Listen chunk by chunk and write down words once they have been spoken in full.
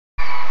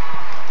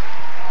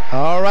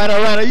All right.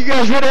 Are you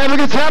guys ready to have a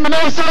good time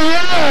tonight? Say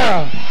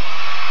yeah.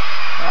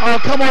 Oh,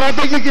 come on. I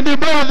think you can do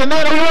better than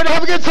that. Are you ready to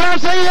have a good time?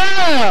 Say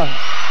yeah.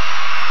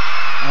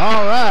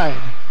 All right.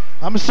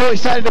 I'm so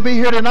excited to be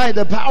here tonight.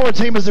 The Power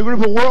Team is a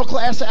group of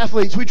world-class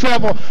athletes. We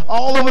travel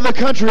all over the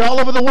country, all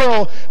over the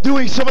world,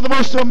 doing some of the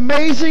most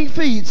amazing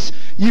feats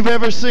you've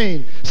ever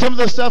seen. Some of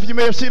the stuff you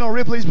may have seen on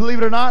Ripley's Believe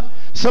It or Not.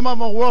 Some of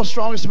them are World's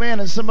Strongest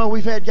Man, and some of them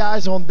we've had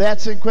guys on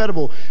That's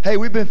Incredible. Hey,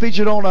 we've been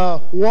featured on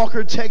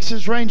Walker,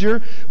 Texas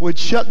Ranger with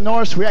Chuck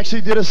Norris. We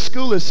actually did a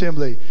school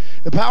assembly.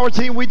 The Power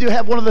Team, we do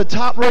have one of the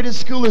top-rated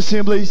school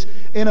assemblies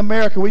in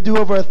America. We do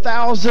over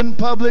 1,000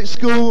 public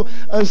school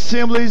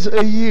assemblies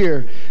a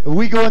year.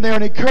 We go in there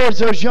and encourage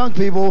those young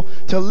people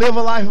to live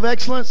a life of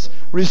excellence,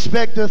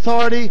 respect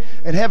authority,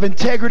 and have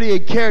integrity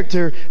and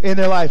character in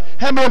their life.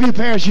 How many of you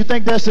parents, you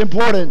think that's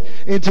important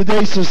in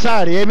today's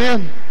society?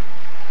 Amen?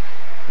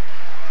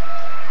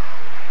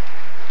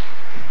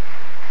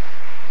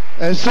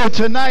 And so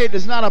tonight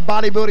is not a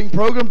bodybuilding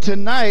program.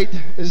 Tonight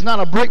is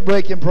not a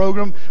brick-breaking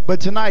program, but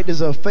tonight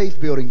is a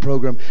faith-building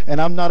program. And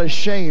I'm not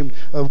ashamed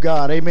of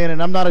God. Amen.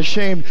 And I'm not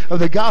ashamed of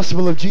the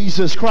gospel of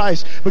Jesus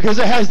Christ, because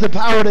it has the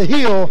power to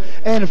heal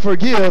and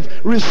forgive,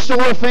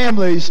 restore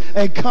families,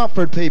 and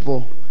comfort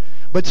people.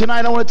 But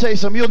tonight I want to tell you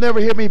something. You'll never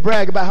hear me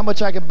brag about how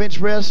much I can bench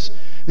press.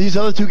 These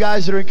other two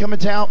guys that are coming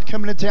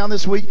to town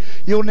this week,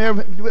 you'll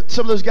never.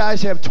 Some of those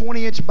guys have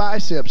 20-inch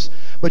biceps,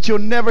 but you'll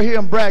never hear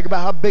them brag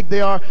about how big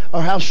they are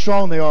or how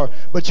strong they are.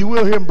 But you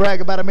will hear them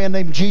brag about a man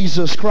named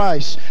Jesus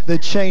Christ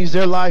that changed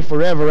their life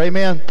forever.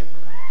 Amen.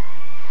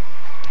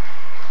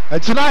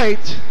 And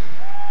tonight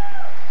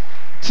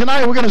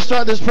we're going to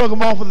start this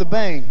program off with a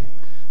bang.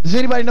 Does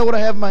anybody know what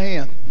I have in my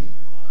hand?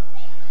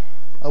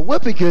 A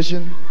whoopee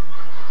cushion.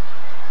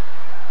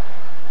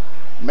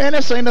 Man,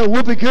 this ain't no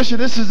whoopee cushion.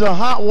 This is a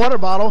hot water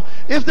bottle.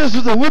 If this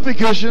was a whoopee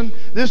cushion,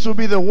 this would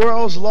be the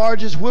world's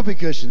largest whoopee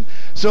cushion.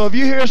 So if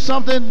you hear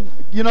something,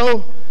 you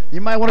know, you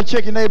might want to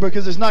check your neighbor,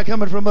 because it's not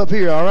coming from up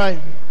here, all right?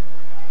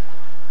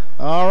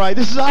 All right,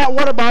 this is a hot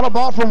water bottle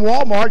bought from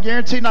Walmart,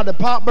 guaranteed not to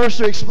pop,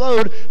 burst, or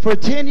explode for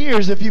 10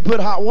 years if you put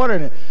hot water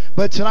in it.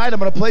 But tonight I'm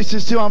going to place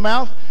this to my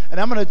mouth, and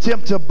I'm going to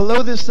attempt to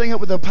blow this thing up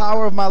with the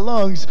power of my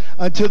lungs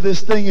until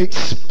this thing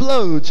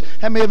explodes.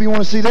 How many of you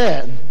want to see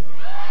that?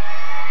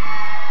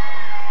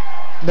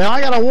 Now,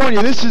 I got to warn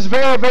you, this is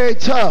very, very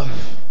tough.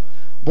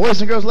 Boys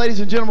and girls, ladies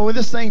and gentlemen, when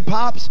this thing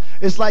pops,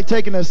 it's like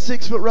taking a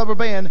 6-foot rubber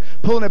band,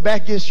 pulling it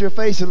back against your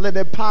face, and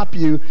letting it pop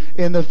you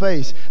in the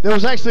face. There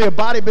was actually a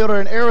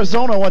bodybuilder in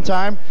Arizona one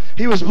time.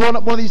 He was blowing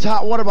up one of these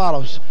hot water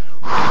bottles.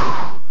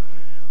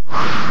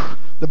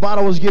 The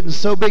bottle was getting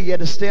so big, he had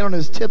to stand on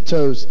his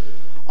tiptoes.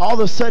 All of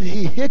a sudden,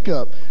 he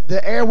hiccuped.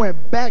 The air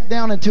went back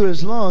down into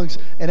his lungs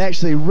and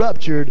actually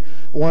ruptured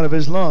one of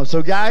his lungs.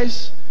 So,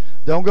 guys,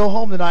 don't go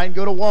home tonight and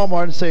go to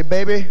Walmart and say,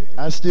 baby,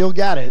 I still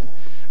got it,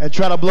 and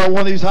try to blow one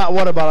of these hot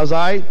water bottles, all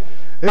right?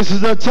 This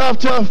is a tough,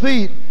 tough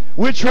feat.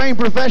 We're trained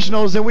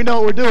professionals, and we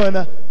know what we're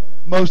doing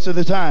most of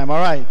the time,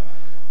 all right?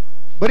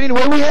 But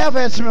anyway, we have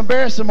had some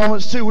embarrassing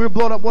moments, too. We were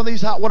blowing up one of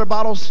these hot water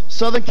bottles,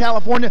 Southern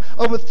California,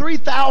 over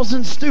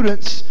 3,000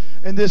 students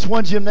in this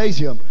one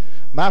gymnasium.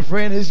 My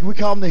friend, we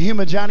call him the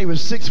Human Johnny,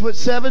 was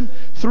 6'7",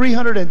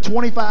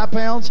 325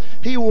 pounds.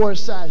 He wore a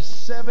size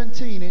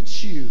 17-inch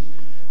shoe.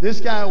 This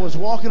guy was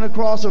walking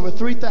across over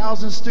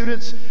 3,000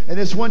 students in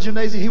this one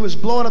gymnasium. He was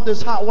blowing up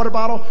this hot water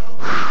bottle.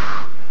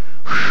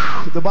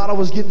 The bottle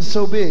was getting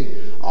so big.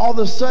 All of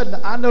a sudden,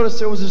 I noticed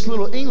there was this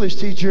little English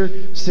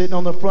teacher sitting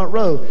on the front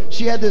row.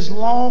 She had this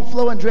long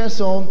flowing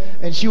dress on,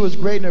 and she was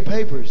grading her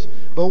papers.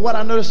 But what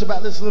I noticed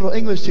about this little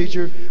English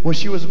teacher was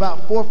she was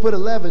about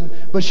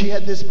 4'11", but she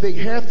had this big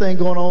hair thing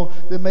going on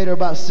that made her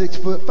about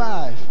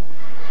 6'5".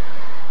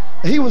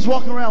 He was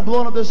walking around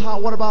blowing up this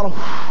hot water bottle.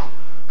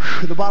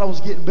 The bottle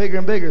was getting bigger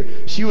and bigger.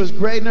 She was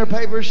grading her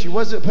papers. She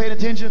wasn't paying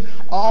attention.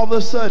 All of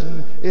a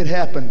sudden, it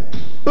happened.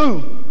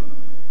 Boom.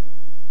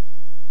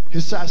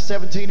 His size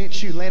 17-inch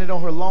shoe landed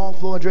on her long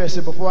flowing dress,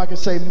 and before I could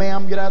say,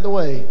 ma'am, get out of the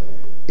way,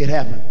 it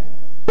happened.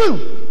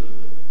 Boom.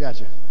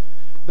 Gotcha.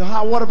 The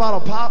hot water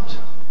bottle popped.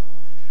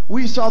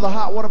 We saw the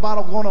hot water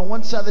bottle going on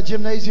one side of the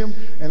gymnasium,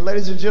 and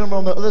ladies and gentlemen,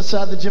 on the other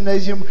side of the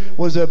gymnasium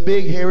was a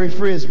big hairy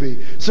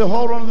frisbee. So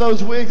hold on to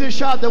those wigs. It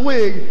shot the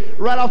wig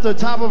right off the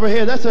top of her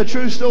head. That's a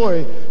true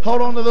story.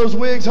 Hold on to those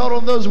wigs, hold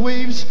on to those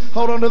weaves,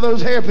 hold on to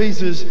those hair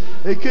pieces.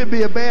 It could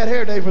be a bad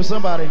hair day for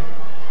somebody.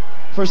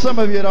 For some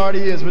of you it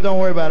already is, but don't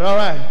worry about it. All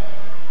right.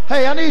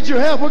 Hey, I need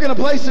your help. We're going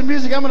to play some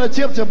music. I'm going to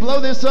attempt to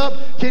blow this up.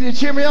 Can you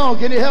cheer me on?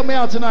 Can you help me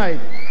out tonight?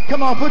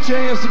 Come on, put your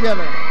hands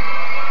together.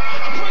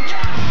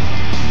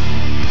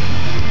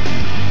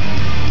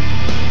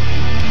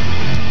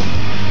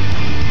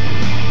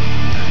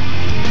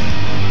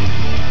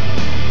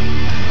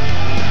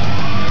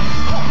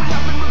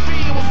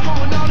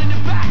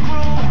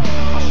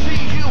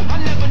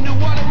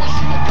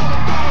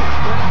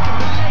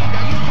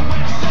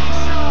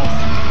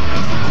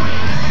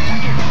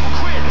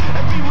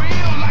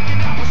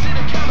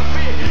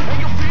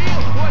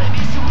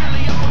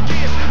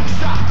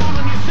 Stop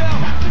fooling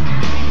yourself.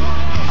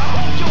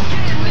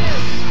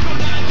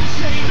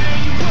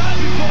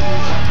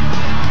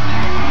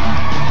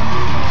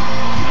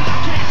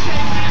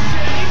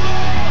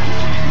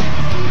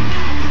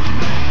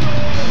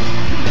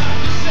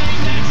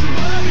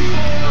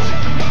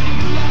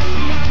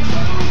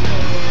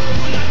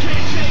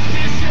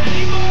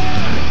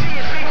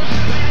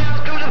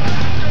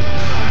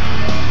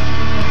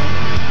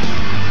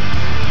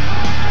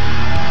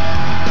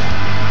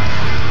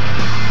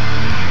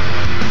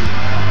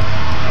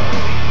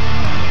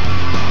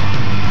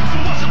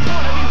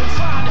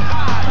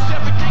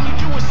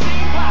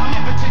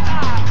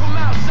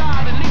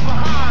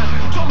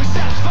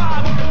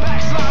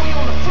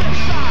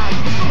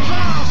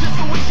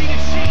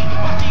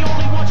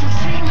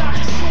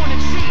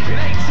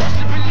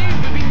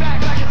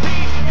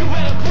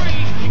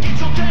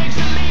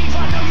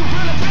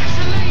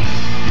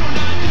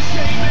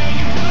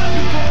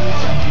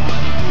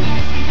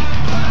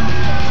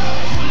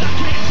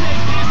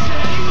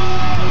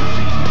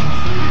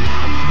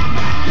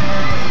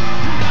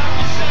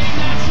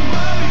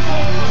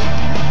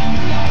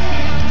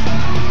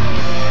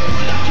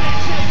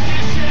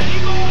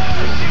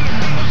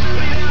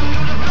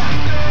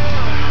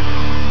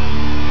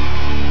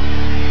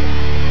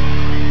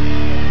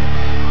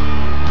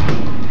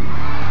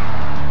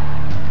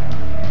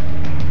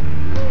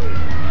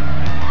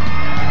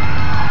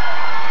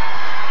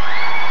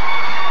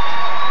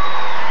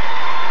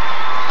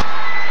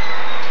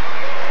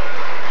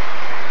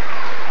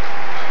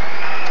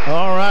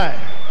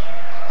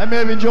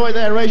 many of you enjoyed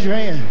that? Raise your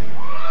hand.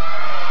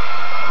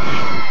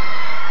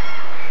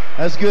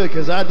 That's good,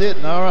 because I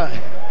didn't. All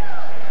right.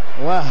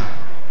 Wow.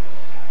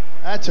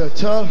 That's a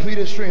tough feat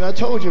of strength. I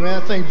told you, man,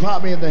 that thing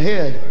popped me in the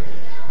head.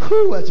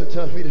 Whew, that's a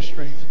tough feat of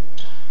strength.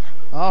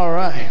 All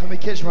right. Let me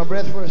catch my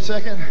breath for a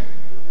second.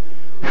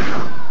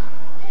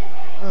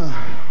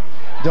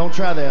 Don't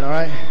try that, all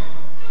right?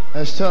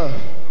 That's tough.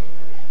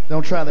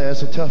 Don't try that.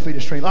 That's a tough feat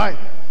of strength. All right.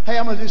 Hey,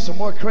 I'm going to do some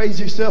more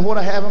crazy stuff. What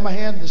I have in my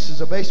hand, this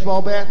is a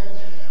baseball bat.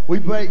 We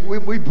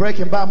break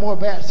and buy more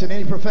bats than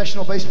any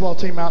professional baseball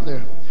team out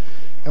there.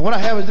 And what I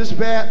have is this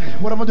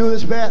bat. What I'm going to do with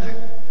this bat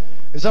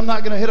is I'm not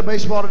going to hit a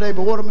baseball today,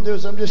 but what I'm going to do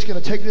is I'm just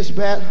going to take this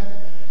bat.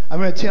 I'm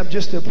going to attempt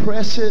just to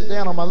press it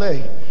down on my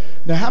leg.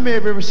 Now, how many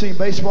of you have ever seen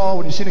baseball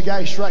when you've seen a guy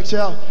who strikes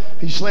out,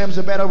 he slams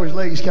the bat over his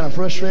leg, he's kind of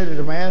frustrated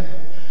or mad?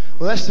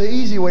 Well, that's the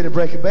easy way to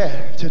break a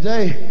bat.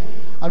 Today,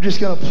 I'm just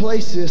going to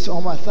place this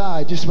on my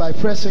thigh just by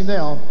pressing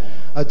down,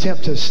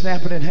 attempt to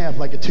snap it in half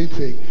like a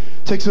toothpick.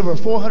 It takes over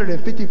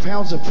 450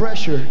 pounds of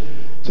pressure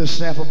to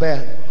snap a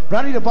bat.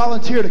 But I need a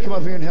volunteer to come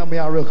up here and help me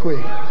out real quick.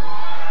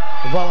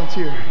 A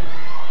volunteer.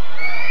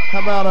 How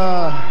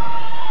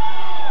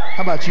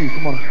about you?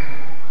 Come on.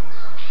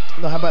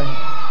 No, how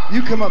about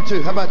you come up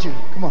too? How about you?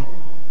 Come on.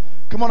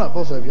 Come on up,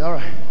 both of you. All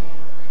right.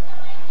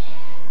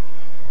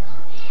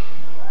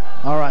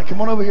 All right, come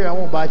on over here. I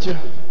won't bite you.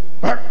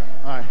 All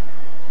right.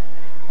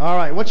 All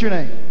right, what's your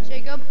name?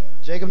 Jacob.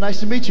 Jacob, nice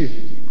to meet you.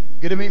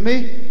 Good to meet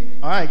me?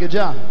 All right, good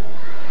job.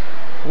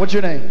 What's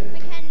your name?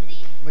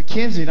 Mackenzie.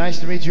 Mackenzie, nice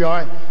to meet you. All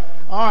right.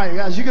 All right,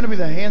 guys, you're going to be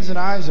the hands and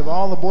eyes of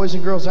all the boys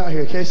and girls out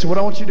here, okay? So what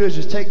I want you to do is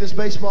just take this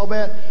baseball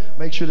bat,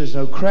 make sure there's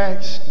no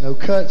cracks, no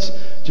cuts.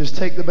 Just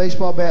take the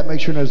baseball bat, make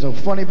sure there's no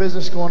funny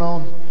business going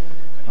on.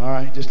 All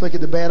right, just look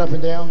at the bat up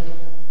and down.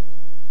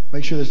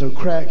 Make sure there's no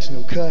cracks,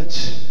 no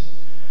cuts,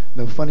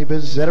 no funny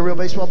business. Is that a real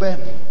baseball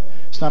bat?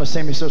 It's not a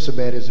Sammy Sosa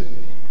bat, is it?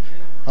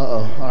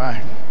 Uh-oh, all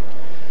right.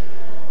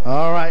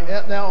 All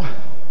right, now,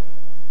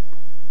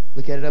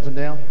 look at it up and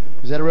down.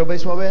 Is that a real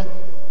baseball bat?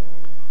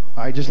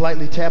 All right, just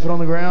lightly tap it on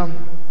the ground.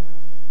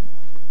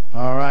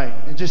 All right,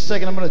 in just a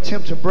second, I'm going to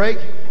attempt to break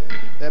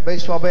that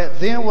baseball bat.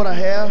 Then what I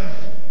have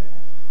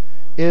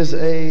is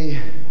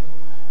a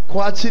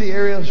Quad City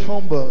area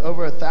phone book,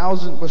 over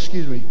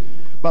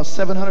about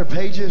 700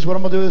 pages. What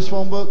I'm going to do with this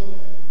phone book,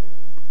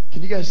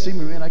 can you guys see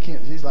me, man? I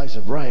can't, these lights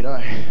are bright, all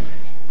right.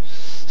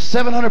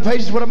 700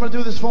 pages, what I'm going to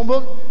do with this phone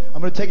book,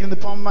 I'm going to take it in the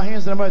palm of my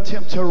hands and I'm going to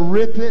attempt to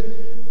rip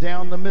it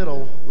down the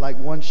middle like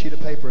one sheet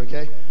of paper,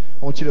 okay?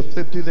 I want you to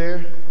flip through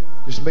there.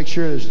 Just make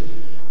sure there's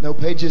no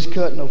pages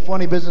cut, no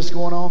funny business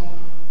going on.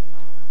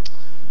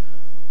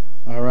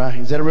 All right,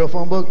 is that a real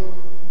phone book?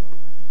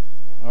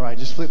 All right,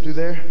 just flip through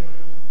there.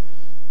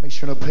 Make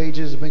sure no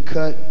pages have been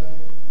cut.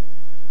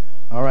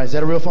 All right, is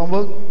that a real phone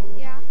book?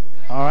 Yeah.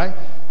 All right,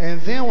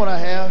 and then what I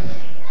have,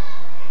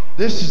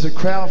 this is a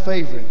crowd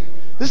favorite.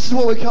 This is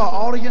what we call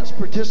audience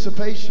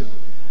participation.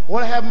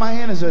 What I have in my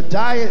hand is a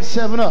Diet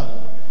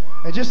 7-Up.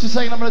 In just a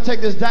second, I'm going to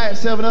take this Diet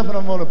 7-Up and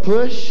I'm going to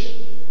push.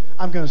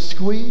 I'm going to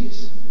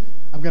squeeze.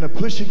 I'm going to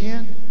push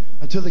again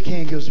until the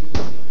can goes,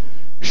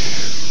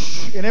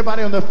 and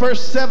everybody on the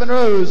first 7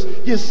 rows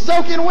gets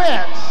soaking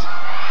wet.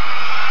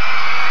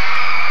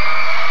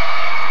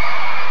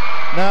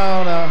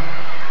 No,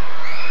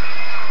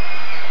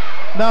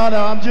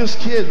 I'm just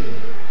kidding.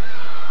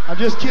 I'm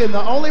just kidding.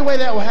 The only way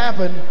that will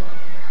happen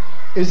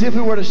is if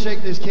we were to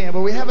shake this can.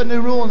 But we have a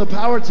new rule in the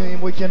power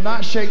team. We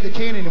cannot shake the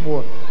can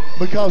anymore.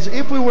 Because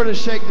if we were to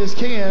shake this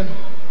can,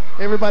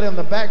 everybody on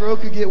the back row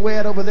could get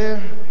wet over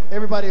there.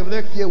 Everybody over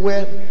there could get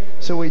wet.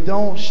 So we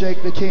don't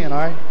shake the can, all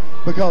right?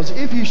 Because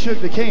if you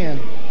shook the can,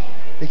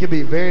 it could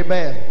be very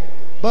bad.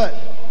 But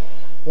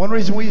one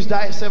reason we use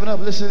Diet 7-Up,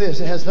 listen to this.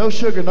 It has no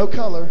sugar, no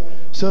color.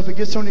 So if it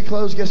gets on your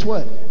clothes, guess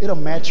what? It'll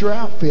match your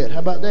outfit. How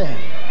about that?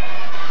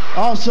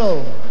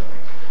 Also,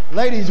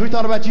 ladies, we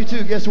thought about you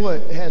too. Guess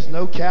what? It has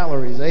no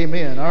calories.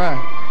 Amen. All right.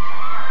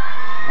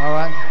 All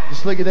right.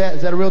 Just look at that.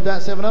 Is that a real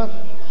Diet 7-Up?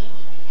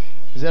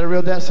 Is that a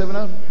real Diet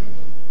 7-Up?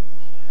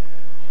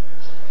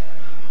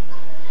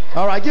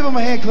 All right. Give them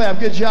a hand clap.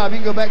 Good job. You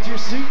can go back to your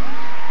seat.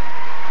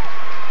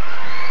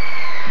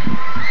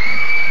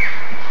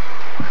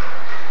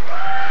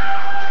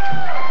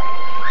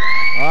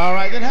 All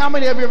right. Then how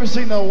many of you ever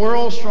seen the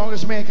World's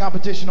Strongest Man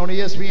competition on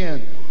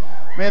ESPN?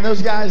 Man,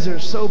 those guys are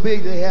so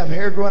big, they have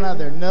hair growing out of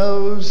their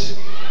nose.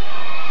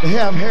 They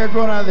have hair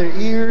growing out of their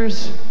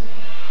ears.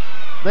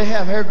 They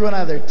have hair growing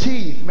out of their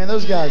teeth. Man,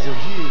 those guys are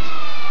huge.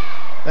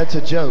 That's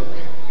a joke.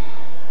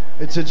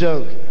 It's a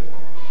joke.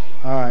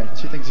 All right,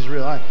 she thinks it's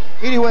real. All right.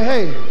 Anyway,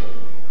 hey,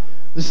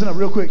 listen up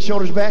real quick.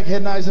 Shoulders back, head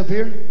and eyes up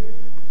here.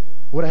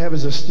 What I have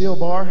is a steel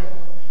bar.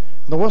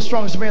 The World's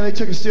Strongest Man, they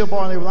took a steel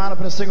bar and they would line up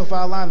in a single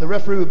file line. The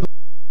referee would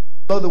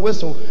blow the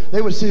whistle.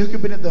 They would see who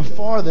could bend it the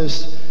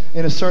farthest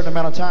in a certain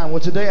amount of time.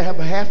 Well, today I have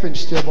a 1/2-inch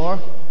steel bar,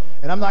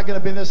 and I'm not going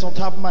to bend this on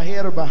top of my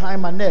head or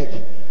behind my neck,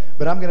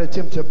 but I'm going to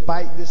attempt to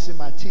bite this in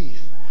my teeth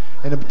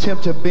and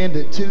attempt to bend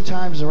it 2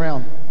 times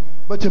around.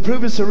 But to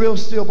prove it's a real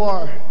steel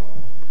bar,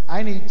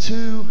 I need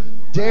 2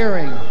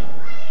 daring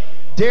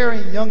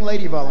young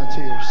lady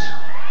volunteers.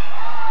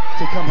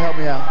 to come help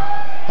me out.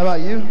 How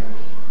about you?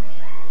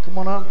 Come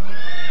on up.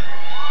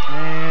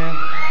 And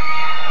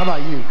how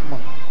about you? Come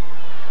on.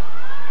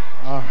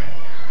 All right.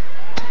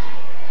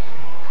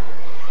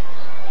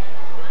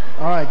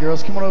 All right,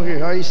 girls, come on over here.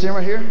 All right, you stand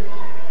right here.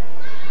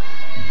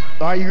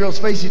 All right, you girls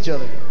face each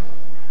other.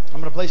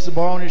 I'm going to place the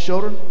ball on your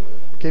shoulder.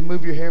 Okay,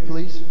 move your hair,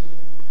 please.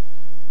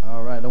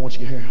 All right, I don't want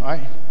you to get hair. All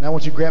right, now I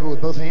want you to grab it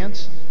with both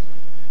hands.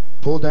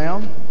 Pull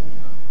down.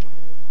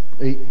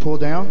 Pull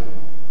down.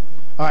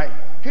 All right,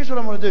 here's what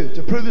I'm going to do.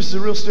 To prove this is a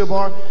real steel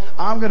bar,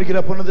 I'm going to get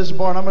up under this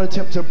bar, and I'm going to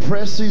attempt to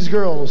press these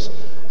girls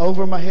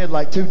over my head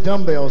like 2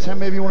 dumbbells. How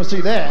many of you want to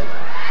see that?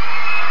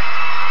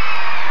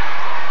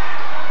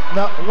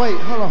 No, wait,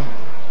 hold on.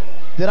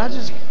 Did I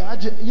just,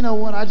 you know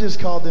what? I just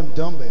called them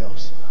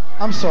dumbbells.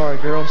 I'm sorry,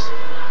 girls.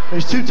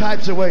 There's 2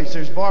 types of weights.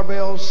 There's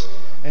barbells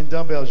and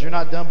dumbbells. You're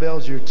not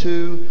dumbbells. You're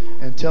 2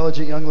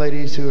 intelligent young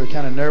ladies who are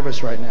kind of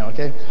nervous right now,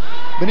 okay?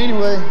 But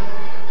anyway,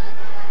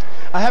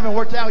 I haven't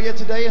worked out yet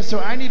today, and so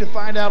I need to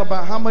find out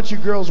about how much you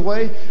girls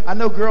weigh. I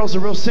know girls are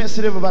real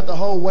sensitive about the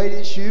whole weight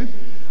issue,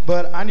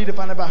 but I need to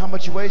find out about how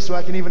much you weigh so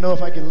I can even know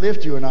if I can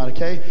lift you or not,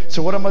 okay?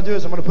 So what I'm going to do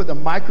is I'm going to put the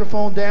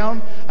microphone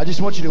down. I just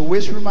want you to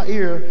whisper in my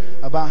ear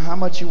about how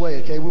much you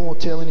weigh, okay? We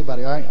won't tell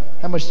anybody, all right?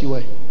 How much do you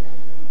weigh?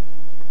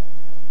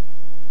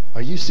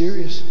 Are you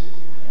serious?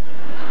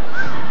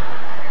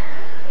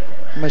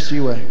 How much do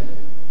you weigh?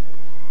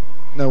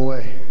 No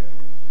way.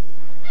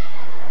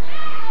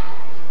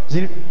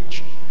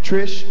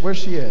 Trish, where's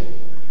she at?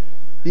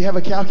 Do you have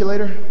a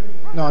calculator?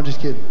 No, I'm just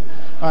kidding.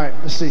 All right,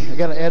 let's see. I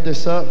got to add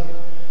this up.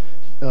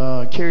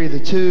 Carry the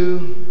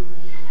 2,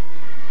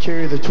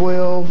 carry the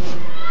 12,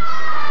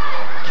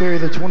 carry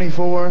the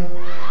 24.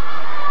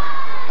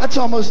 That's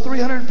almost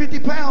 350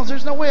 pounds.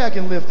 There's no way I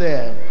can lift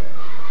that.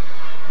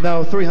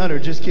 No,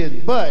 300, just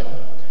kidding. But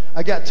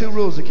I got 2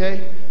 rules,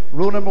 okay?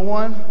 Rule number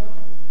 1,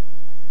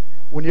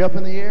 when you're up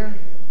in the air,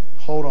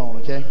 hold on,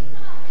 okay?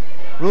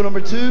 Rule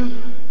number 2,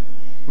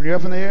 when you're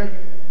up in the air,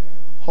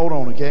 hold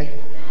on, okay?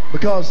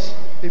 Because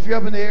if you're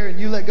up in the air and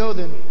you let go,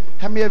 then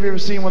how many of you ever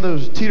seen one of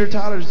those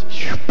teeter-totters?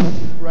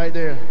 Right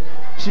there.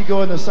 She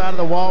go in the side of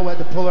the wall, we had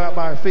to pull her out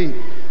by her feet.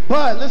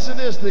 But listen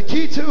to this, the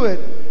key to it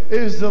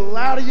is the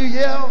louder you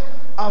yell,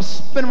 I'll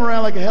spin them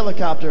around like a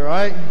helicopter, all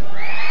right?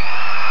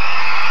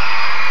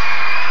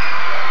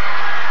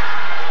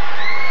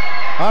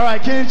 All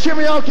right, can you cheer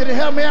me out? Can you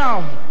help me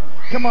out?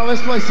 Come on,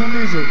 let's play some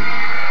music.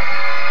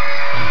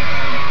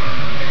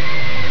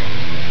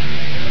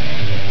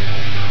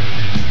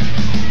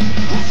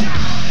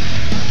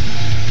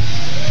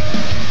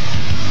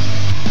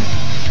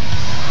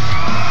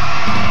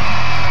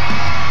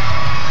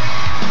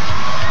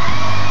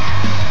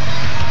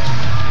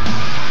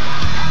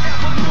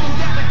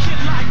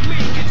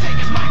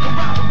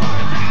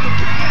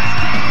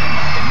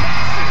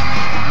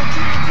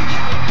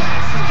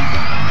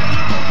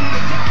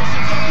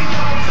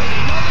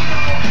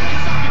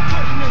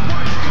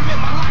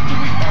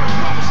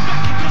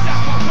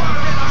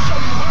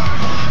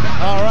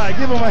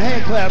 Give them a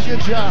hand clap.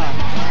 Good job.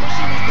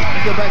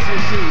 Go back to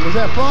your seat. Was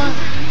that fun?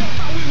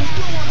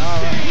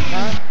 All right.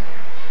 Huh?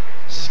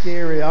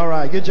 Scary. All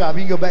right. Good job.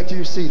 You can go back to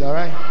your seat. All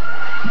right.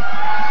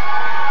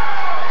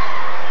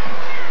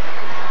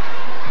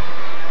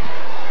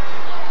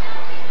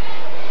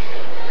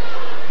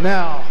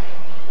 Now,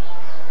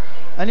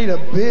 I need a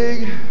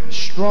big,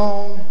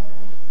 strong,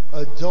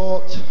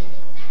 adult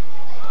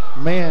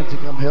man to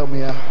come help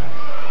me out.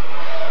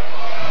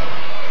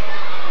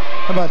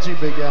 How about you,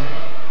 big guy?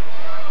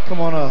 Come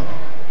on up.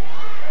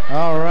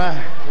 All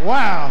right.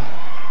 Wow.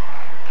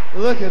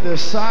 Look at the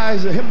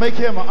size of him. Make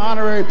him an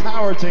honorary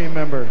power team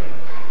member.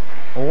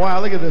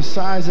 Wow, look at the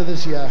size of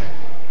this guy.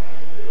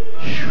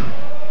 Whew.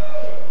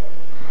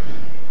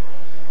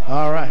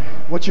 All right.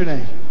 What's your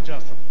name?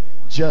 Justin.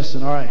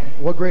 Justin. All right.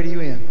 What grade are you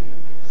in?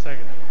 2nd.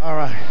 All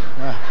right.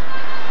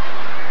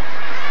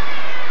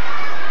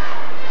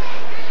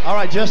 All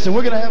right, Justin,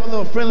 we're going to have a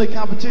little friendly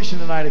competition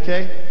tonight,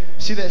 okay?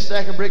 See that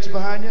stack of bricks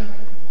behind you?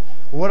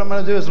 What I'm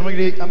going to do is I'm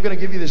going to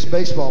give you this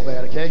baseball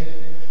bat, okay?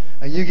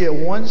 And you get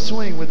 1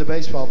 swing with the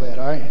baseball bat,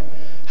 all right?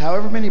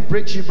 However many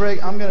bricks you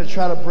break, I'm going to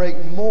try to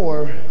break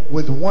more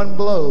with 1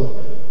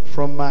 blow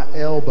from my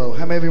elbow.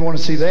 How many of you want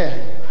to see that?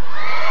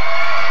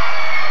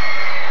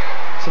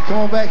 So come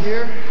on back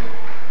here.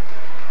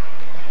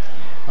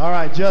 All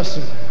right,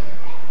 Justin.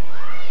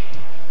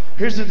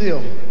 Here's the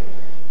deal.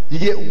 You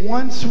get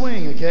 1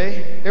 swing,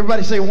 okay?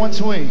 Everybody say 1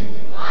 swing.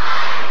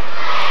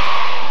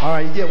 All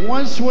right, you get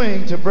 1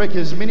 swing to break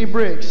as many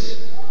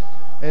bricks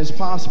as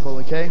possible,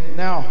 okay?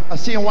 Now, I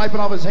see him wiping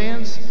off his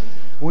hands.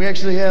 We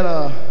actually had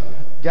a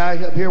guy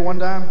up here one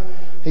time.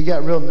 He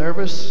got real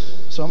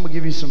nervous, so I'm gonna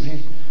give you some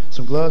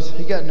gloves.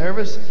 He got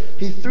nervous.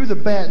 He threw the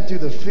bat into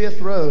the 5th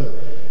row,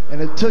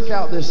 and it took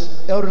out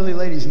this elderly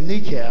lady's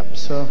kneecap.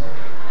 So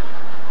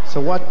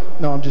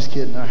what? No, I'm just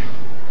kidding. All right.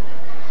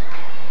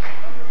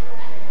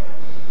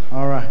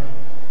 All right.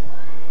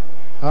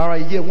 All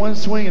right, you get 1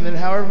 swing, and then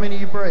however many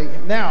you break.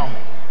 Now,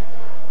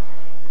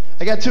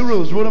 I got 2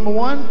 rules. Rule number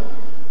 1,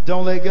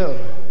 don't let go.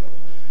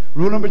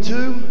 Rule number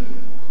 2,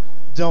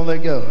 don't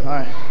let go. All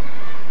right.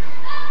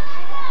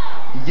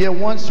 You get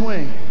one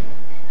swing.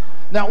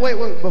 Now,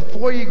 wait,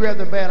 before you grab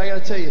the bat, I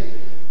got to tell you,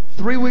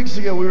 3 weeks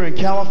ago, we were in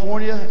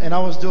California, and I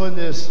was doing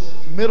this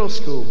middle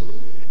school.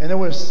 And there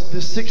was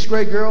this 6th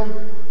grade girl,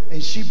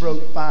 and she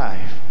broke 5,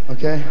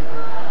 okay?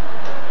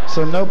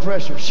 So no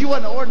pressure. She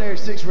wasn't an ordinary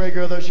 6th grade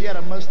girl, though. She had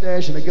a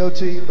mustache and a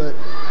goatee, but,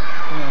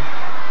 you know.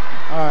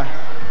 All right.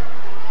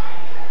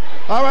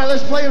 All right,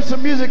 let's play him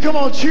some music. Come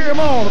on, cheer him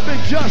on, the big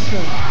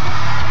Justin.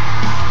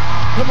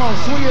 Come on,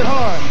 swing it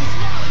hard.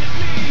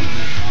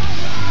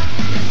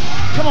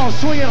 Come on,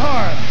 swing it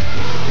hard.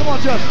 Come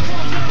on, Justin.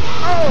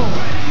 Oh!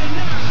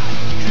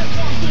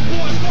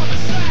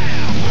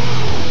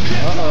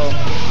 Uh-oh.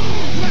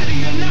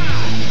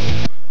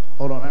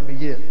 Hold on, let me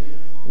get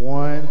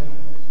 1,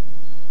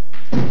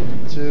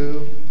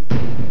 2,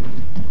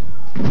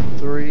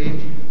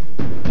 3,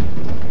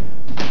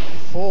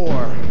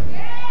 4.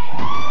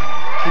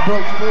 He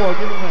broke 4.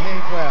 Give him a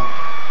hand clap.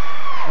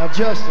 Now,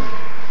 Justin,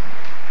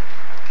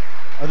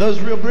 are those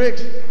real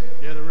bricks?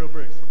 Yeah, they're real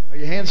bricks. Are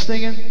your hands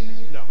stinging?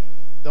 No.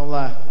 Don't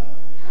lie.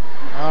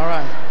 All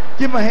right.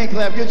 Give him a hand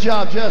clap. Good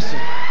job, Justin.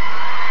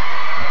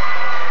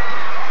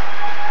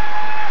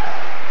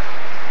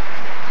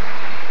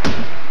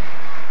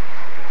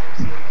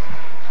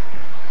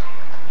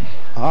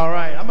 All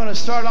right. I'm going to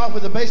start off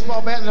with a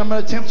baseball bat, and I'm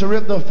going to attempt to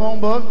rip the phone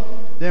book,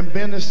 then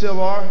bend the steel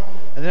bar,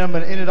 and then I'm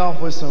going to end it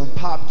off with some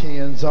pop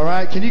cans. All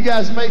right. Can you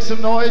guys make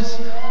some noise?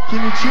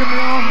 Can you cheer me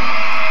on?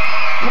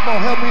 Come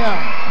on, help me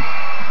out.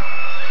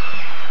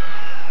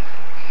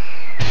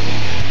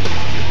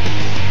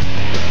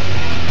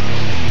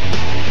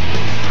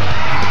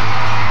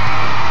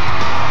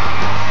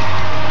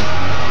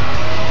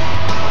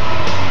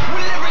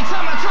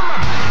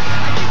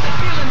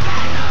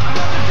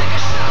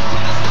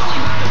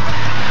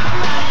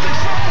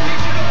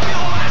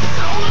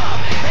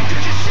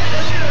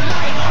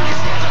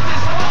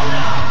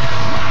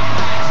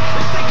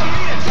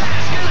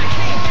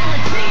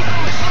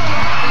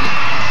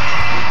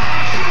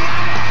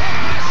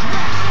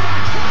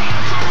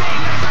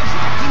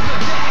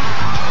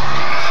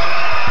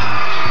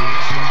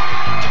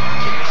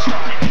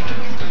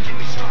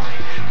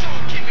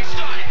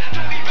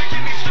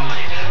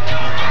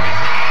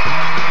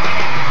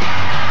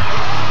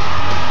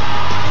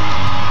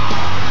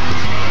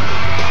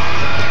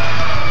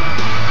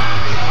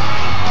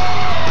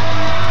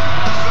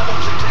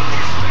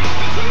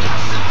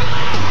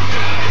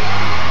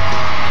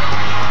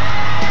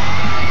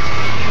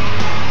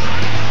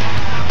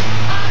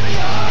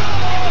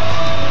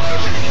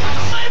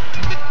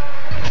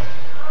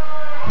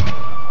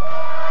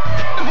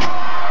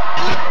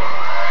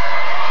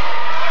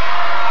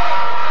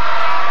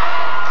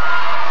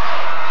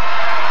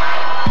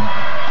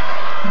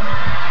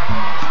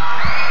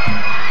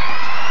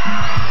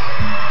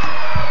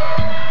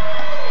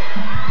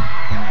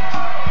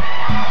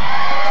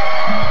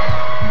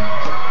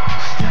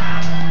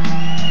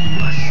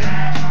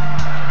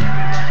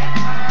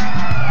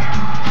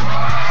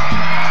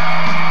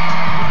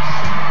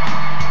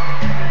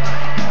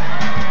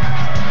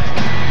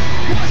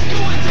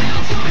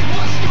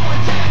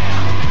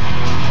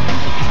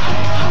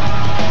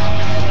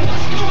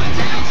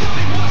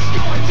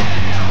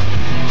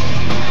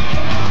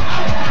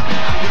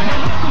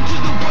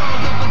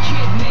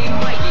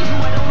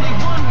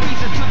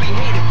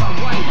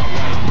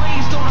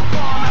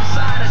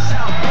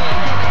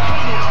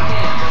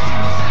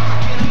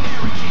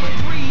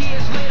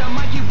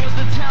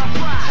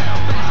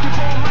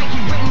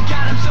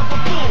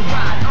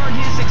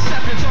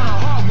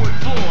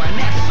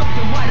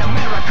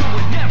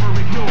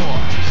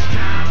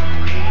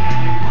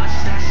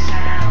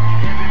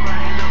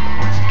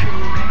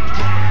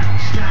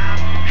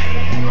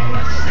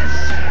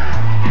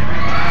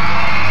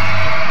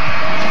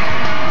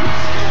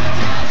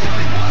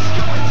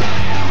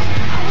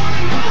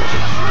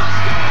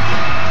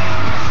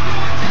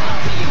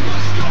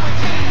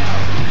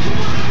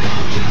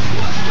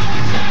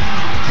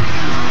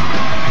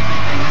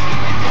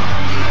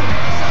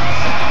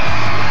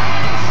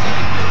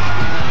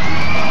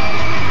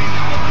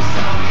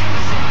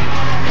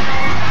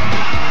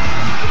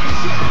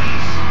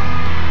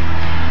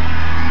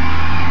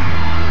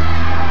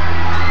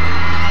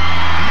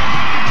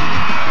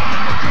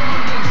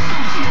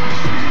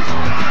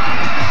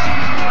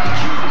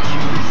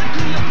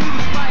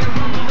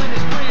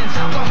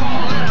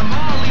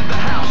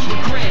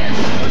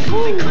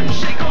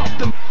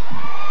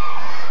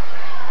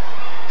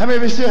 How many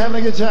of you still having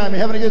a good time? You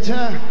having a good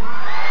time?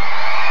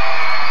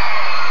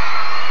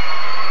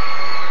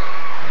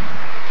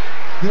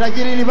 Did I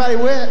get anybody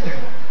wet?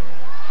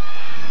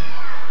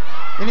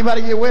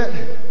 Anybody get wet?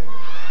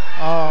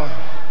 Oh,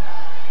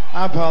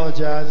 I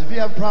apologize. If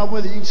you have a problem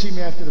with it, you can see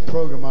me after the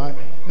program, all right?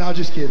 No,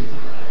 just kidding.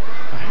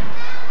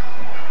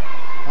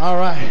 All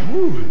right.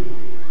 Woo.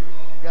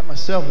 Got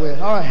myself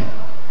wet. All right.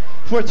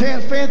 For a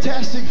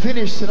fantastic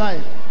finish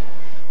tonight.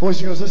 Boys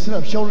and girls, listen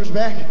up. Shoulders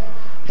back.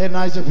 Head and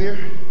eyes up here.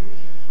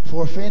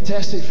 For a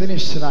fantastic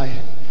finish tonight,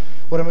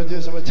 what I'm going to do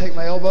is I'm going to take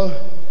my elbow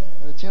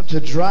and attempt to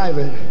drive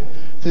it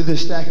through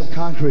this stack of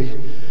concrete.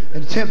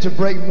 and attempt to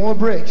break more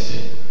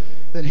bricks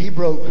than he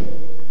broke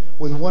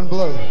with one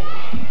blow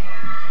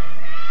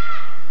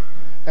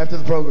after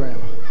the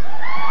program.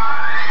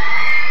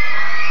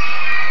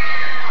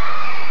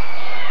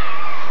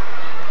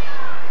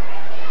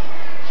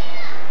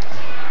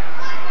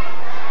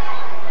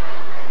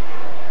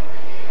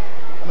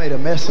 I made a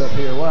mess up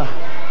here. Wow.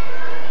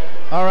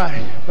 All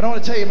right, but I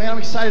want to tell you, man, I'm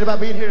excited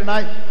about being here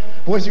tonight.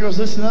 Boys and girls,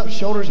 listen up,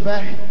 shoulders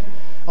back.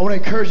 I want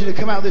to encourage you to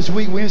come out this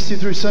week, Wednesday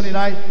through Sunday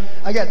night.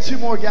 I got 2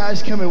 more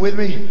guys coming with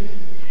me.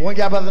 One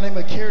guy by the name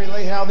of Kerry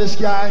Lahow. This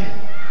guy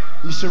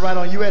used to ride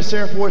on U.S.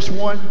 Air Force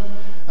One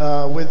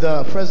with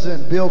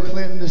President Bill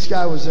Clinton. This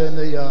guy was in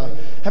the,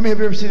 how many of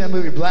you ever seen that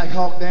movie Black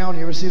Hawk Down?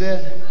 You ever see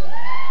that?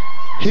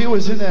 He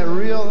was in that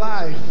real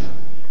life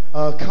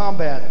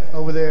combat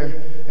over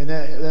there in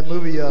that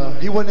movie.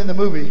 He wasn't in the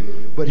movie,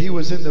 but he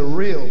was in the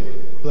real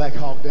Black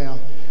Hawk Down.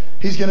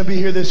 He's going to be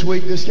here this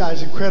week. This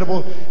guy's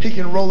incredible. He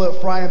can roll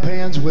up frying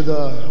pans with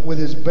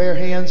his bare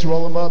hands,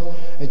 roll them up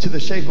into the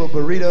shape of a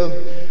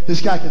burrito.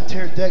 This guy can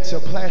tear decks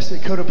of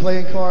plastic coated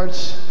playing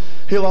cards.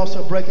 He'll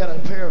also break out a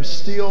pair of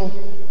steel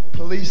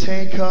police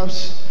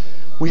handcuffs.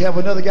 We have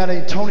another guy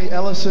named Tony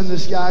Ellison.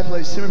 This guy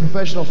plays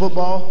semi-professional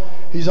football.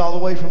 He's all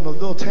the way from a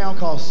little town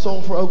called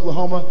Sulphur,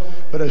 Oklahoma,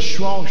 but a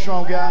strong,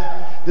 strong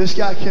guy. This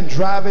guy can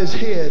drive his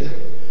head.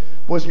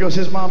 Boys and girls,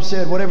 his mom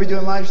said, whatever you do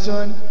in life,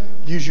 son,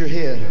 use your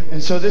head.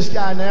 And so this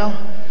guy now,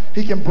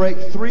 he can break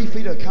 3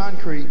 feet of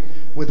concrete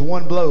with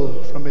one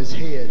blow from his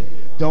head.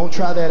 Don't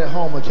try that at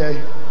home,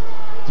 okay?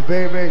 It's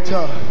very, very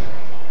tough.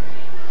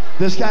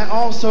 This guy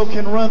also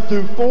can run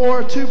through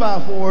 4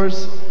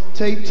 2x4s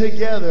taped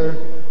together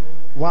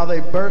while they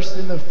burst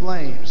into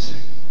flames.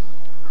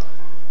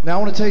 Now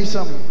I want to tell you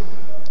something.